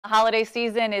The holiday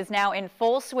season is now in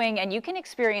full swing, and you can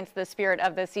experience the spirit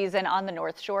of the season on the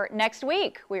North Shore next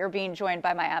week. We are being joined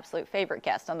by my absolute favorite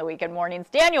guest on the Weekend Mornings,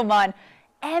 Daniel Munn,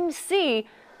 MC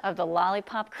of the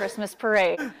Lollipop Christmas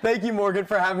Parade. Thank you, Morgan,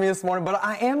 for having me this morning, but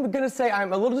I am going to say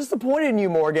I'm a little disappointed in you,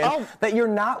 Morgan, that you're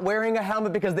not wearing a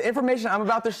helmet, because the information I'm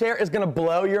about to share is going to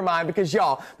blow your mind, because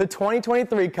y'all, the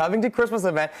 2023 Covington Christmas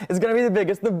Event is going to be the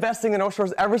biggest, the best thing the North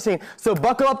Shore's ever seen. So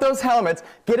buckle up those helmets,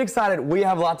 get excited, we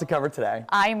have a lot to cover today.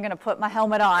 I am going to put my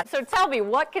helmet on. So tell me,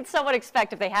 what can someone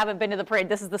expect if they haven't been to the parade?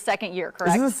 This is the second year,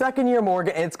 correct? This is the second year,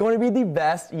 Morgan, and it's going to be the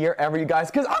best year ever, you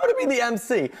guys, because I'm going to be the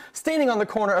MC, standing on the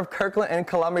corner of Kirkland and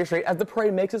Columbia Street as the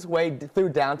parade makes its way through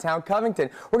downtown Covington.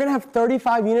 We're going to have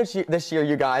 35 units this year,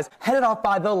 you guys, headed off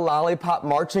by the Lollipop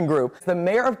Marching Group. The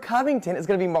mayor of Covington is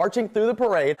going to be marching through the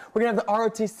parade. We're going to have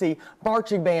the ROTC,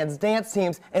 marching bands, dance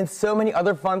teams, and so many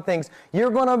other fun things. You're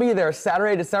going to be there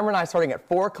Saturday, December 9th, starting at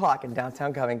 4 o'clock in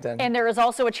downtown Covington. And there is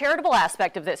also a charitable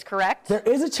aspect of this, correct? There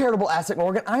is a charitable aspect,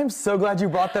 Morgan. I am so glad you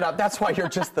brought that up. That's why you're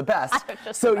just the best.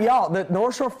 So, y'all, the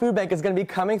North Shore Food Bank is going to be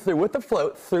coming through with the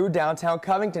float through downtown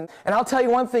Covington. And I'll tell you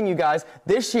one thing, you guys,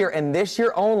 this year and this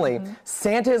year only,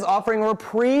 Santa is offering a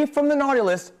reprieve from the naughty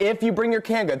list if you bring your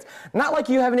canned goods. Not like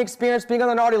you have any experience being on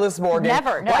the naughty list, Morgan.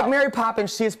 Never, no. Like Mary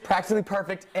Poppins, she is practically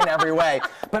perfect in every way.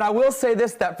 But I will say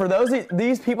this, that for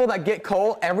these people that get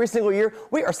coal every single year,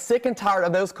 we are sick and tired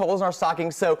of those coals in our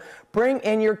stockings. So bring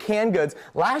in your canned goods.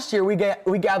 Last year, we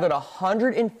gathered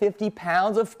 150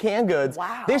 pounds of canned goods.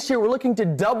 Wow. This year, we're looking to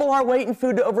double our weight in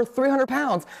food to over 300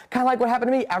 pounds. Kind of like what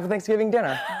happened to me after Thanksgiving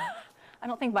dinner. I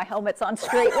don't think my helmet's on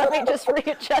straight. Let me just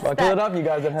readjust that. Buckle it up, you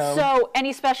guys at home. So,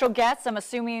 any special guests? I'm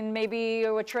assuming maybe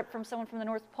a trip from someone from the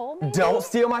North Pole, maybe? Don't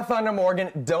steal my thunder,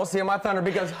 Morgan. Don't steal my thunder,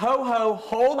 because ho-ho,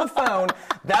 hold the phone.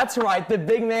 That's right, the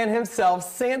big man himself,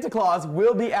 Santa Claus,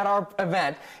 will be at our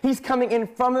event. He's coming in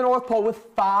from the North Pole with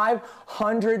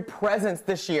 500 presents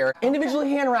this year,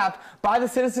 individually hand-wrapped by the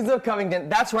citizens of Covington.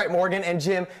 That's right, Morgan and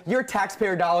Jim, your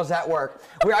taxpayer dollars at work.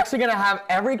 We're actually going to have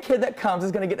every kid that comes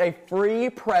is going to get a free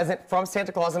present from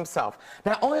Santa Claus himself.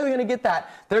 Not only are they going to get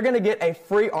that, they're going to get a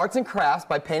free arts and crafts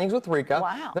by Paintings with Rika.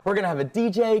 Wow. We're going to have a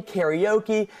DJ,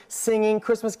 karaoke, singing,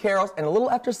 Christmas carols, and a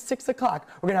little after 6 o'clock,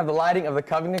 we're going to have the lighting of the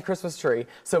Covington Christmas tree.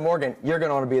 So Morgan, you're going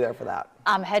to want to be there for that.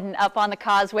 I'm heading up on the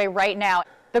causeway right now.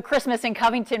 The Christmas in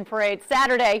Covington Parade,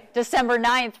 Saturday, December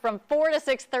 9th from 4 to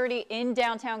 6:30 in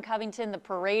downtown Covington. The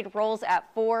parade rolls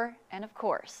at 4, and of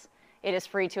course, it is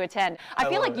free to attend. I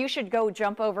feel like you should go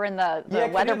jump over in the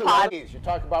weather pod. You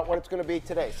talk about what it's going to be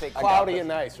today. Say cloudy and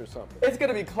nice or something. It's going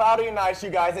to be cloudy and nice, you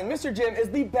guys. And Mr. Jim is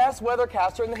the best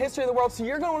weathercaster in the history of the world, so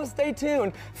you're going to want to stay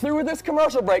tuned through this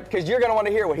commercial break, because you're going to want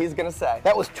to hear what he's going to say.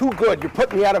 That was too good. You're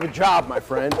putting me out of a job, my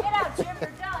friend. Get out, Jim.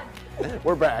 You're done.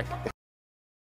 We're back.